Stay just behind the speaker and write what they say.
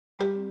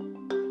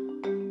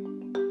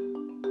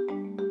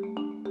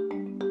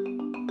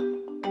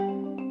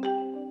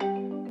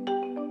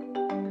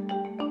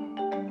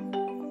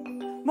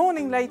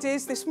morning,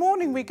 ladies. This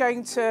morning we're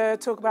going to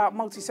talk about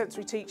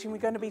multisensory teaching. We're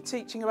going to be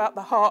teaching about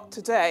the heart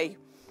today.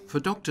 For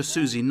Dr.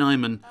 Susie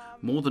Nyman,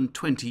 more than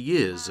 20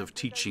 years of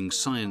teaching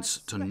science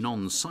to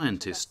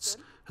non-scientists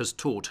has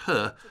taught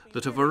her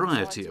that a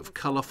variety of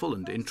colourful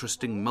and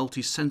interesting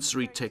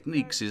multisensory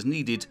techniques is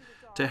needed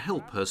to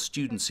help her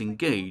students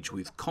engage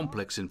with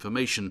complex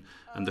information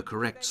and the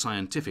correct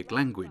scientific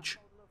language.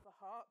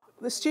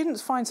 The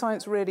students find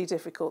science really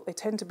difficult. They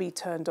tend to be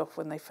turned off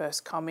when they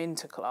first come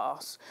into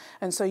class,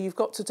 and so you've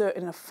got to do it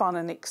in a fun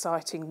and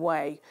exciting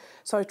way.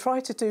 So I try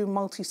to do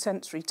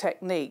multisensory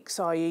techniques,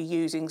 i.e.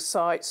 using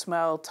sight,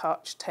 smell,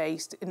 touch,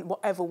 taste, in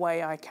whatever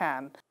way I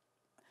can.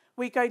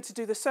 We're going to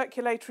do the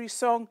circulatory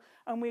song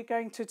and we're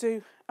going to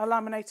do a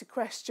laminated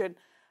question.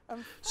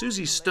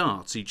 Susie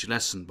starts each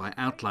lesson by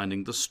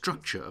outlining the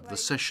structure of the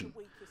session.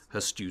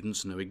 Her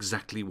students know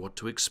exactly what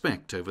to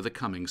expect over the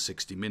coming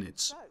 60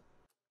 minutes.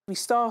 We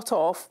start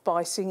off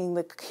by singing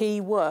the key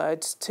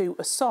words to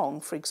a song.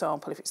 For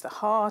example, if it's The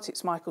Heart,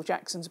 it's Michael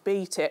Jackson's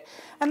Beat It,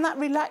 and that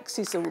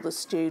relaxes all the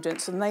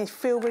students and they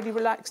feel really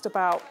relaxed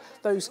about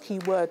those key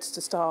words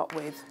to start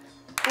with.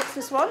 What's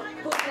this one?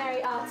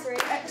 Pulmonary artery.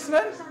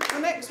 Excellent. The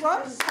next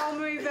one?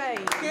 Pulmonary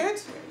vein.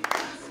 Good.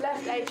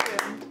 Left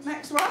atrium.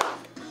 Next one?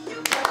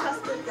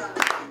 Tricuspid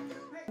valve.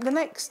 The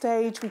next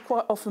stage, we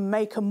quite often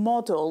make a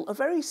model, a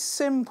very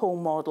simple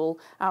model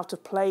out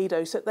of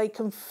Play-Doh so that they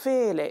can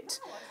feel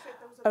it.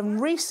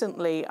 And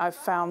recently I've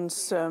found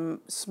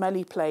some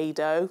smelly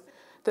Play-Doh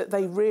that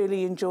they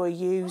really enjoy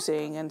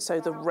using, and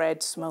so the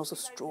red smells of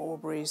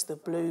strawberries, the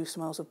blue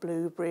smells of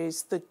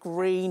blueberries, the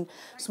green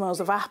smells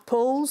of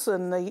apples,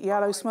 and the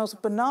yellow smells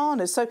of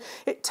bananas. So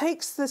it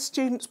takes the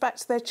students back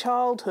to their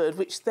childhood,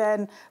 which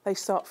then they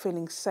start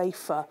feeling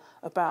safer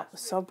about the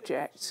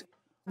subject.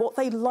 What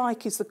they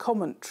like is the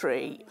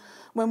commentary.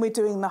 When we're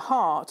doing the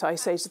heart, I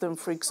say to them,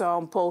 for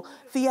example,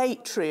 the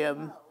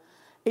atrium.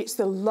 It's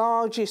the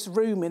largest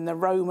room in the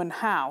Roman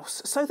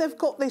house. So they've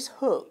got this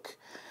hook.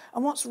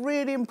 And what's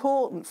really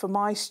important for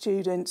my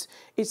students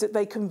is that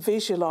they can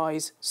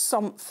visualise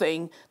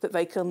something that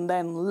they can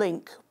then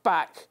link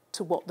back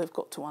to what they've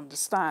got to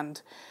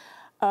understand.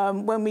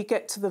 When we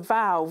get to the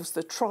valves,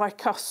 the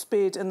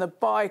tricuspid and the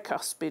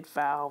bicuspid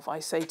valve, I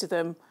say to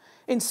them,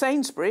 in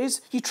Sainsbury's,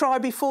 you try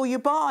before you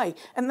buy.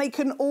 And they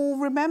can all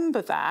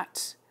remember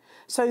that.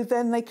 So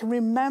then they can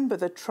remember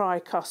the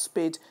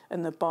tricuspid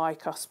and the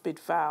bicuspid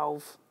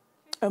valve.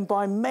 And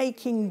by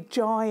making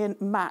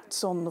giant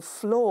mats on the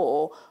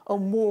floor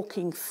and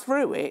walking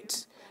through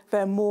it,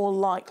 they're more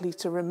likely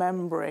to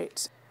remember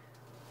it.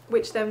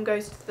 Which then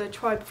goes to the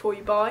try before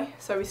you buy.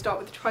 So we start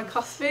with the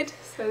tricuspid,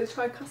 so the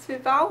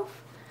tricuspid valve,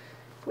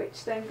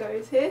 which then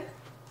goes here.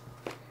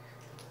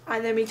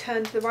 And then we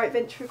turn to the right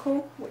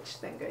ventricle, which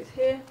then goes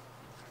here.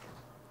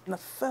 And the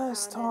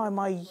first time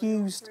I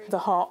used the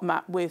heart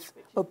map with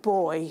a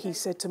boy, he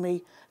said to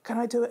me, "Can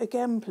I do it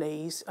again,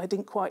 please? I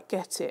didn't quite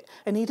get it."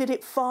 And he did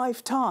it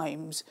 5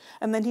 times.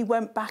 And then he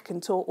went back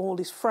and taught all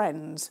his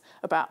friends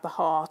about the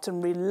heart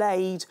and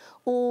relayed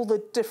all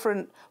the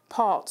different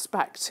parts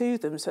back to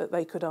them so that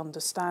they could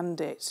understand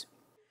it.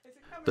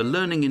 The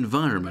learning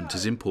environment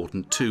is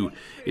important too.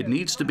 It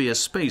needs to be a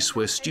space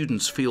where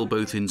students feel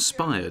both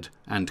inspired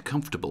and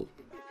comfortable.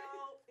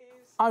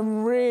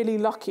 I'm really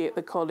lucky at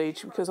the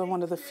college because I'm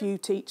one of the few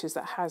teachers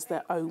that has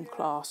their own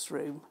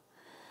classroom.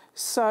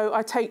 So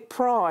I take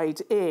pride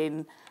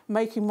in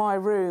making my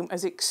room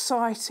as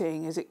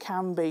exciting as it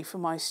can be for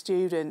my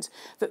students,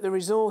 that the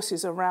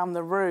resources around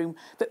the room,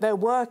 that their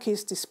work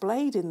is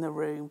displayed in the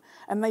room,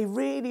 and they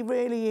really,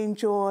 really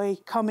enjoy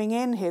coming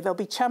in here. They'll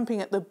be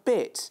champing at the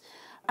bit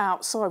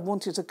outside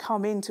wanting to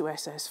come into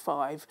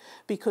SS5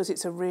 because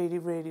it's a really,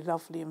 really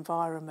lovely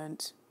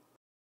environment.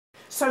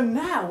 So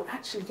now we're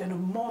actually going to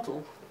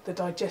model the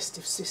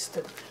digestive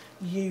system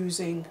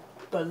using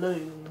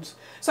balloons.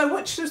 So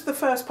which is the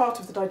first part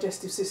of the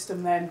digestive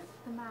system then?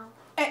 The mouth.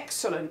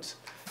 Excellent.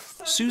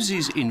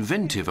 Susie's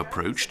inventive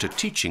approach to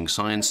teaching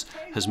science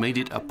has made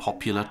it a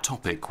popular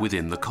topic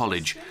within the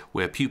college,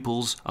 where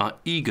pupils are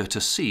eager to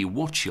see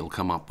what she'll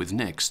come up with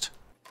next.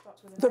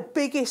 The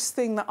biggest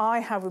thing that I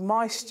have with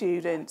my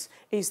students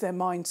is their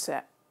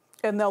mindset.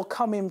 And they'll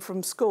come in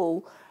from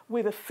school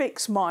with a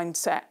fixed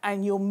mindset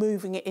and you're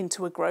moving it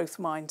into a growth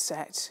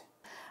mindset.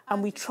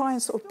 And we try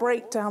and sort of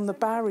break down the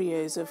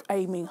barriers of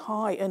aiming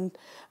high and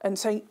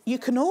saying, you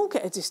can all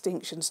get a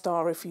distinction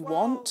star if you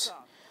want.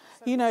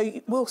 You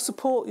know, we'll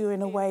support you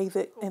in a way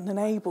that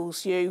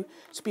enables you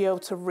to be able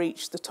to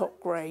reach the top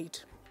grade.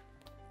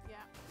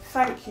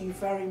 Thank you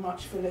very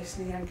much for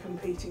listening and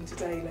competing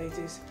today,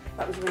 ladies.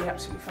 That was really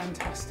absolutely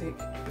fantastic.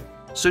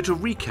 So to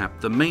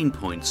recap the main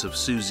points of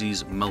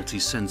Susie's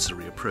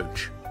multisensory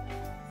approach.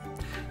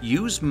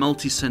 Use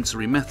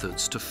multisensory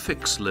methods to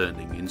fix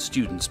learning in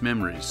students'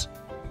 memories.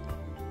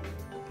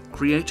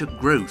 Create a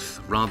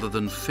growth rather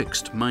than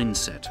fixed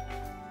mindset.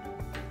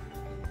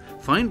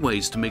 Find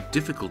ways to make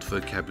difficult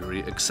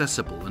vocabulary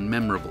accessible and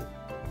memorable.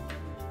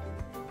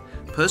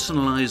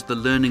 Personalize the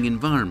learning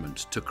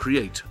environment to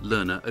create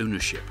learner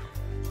ownership.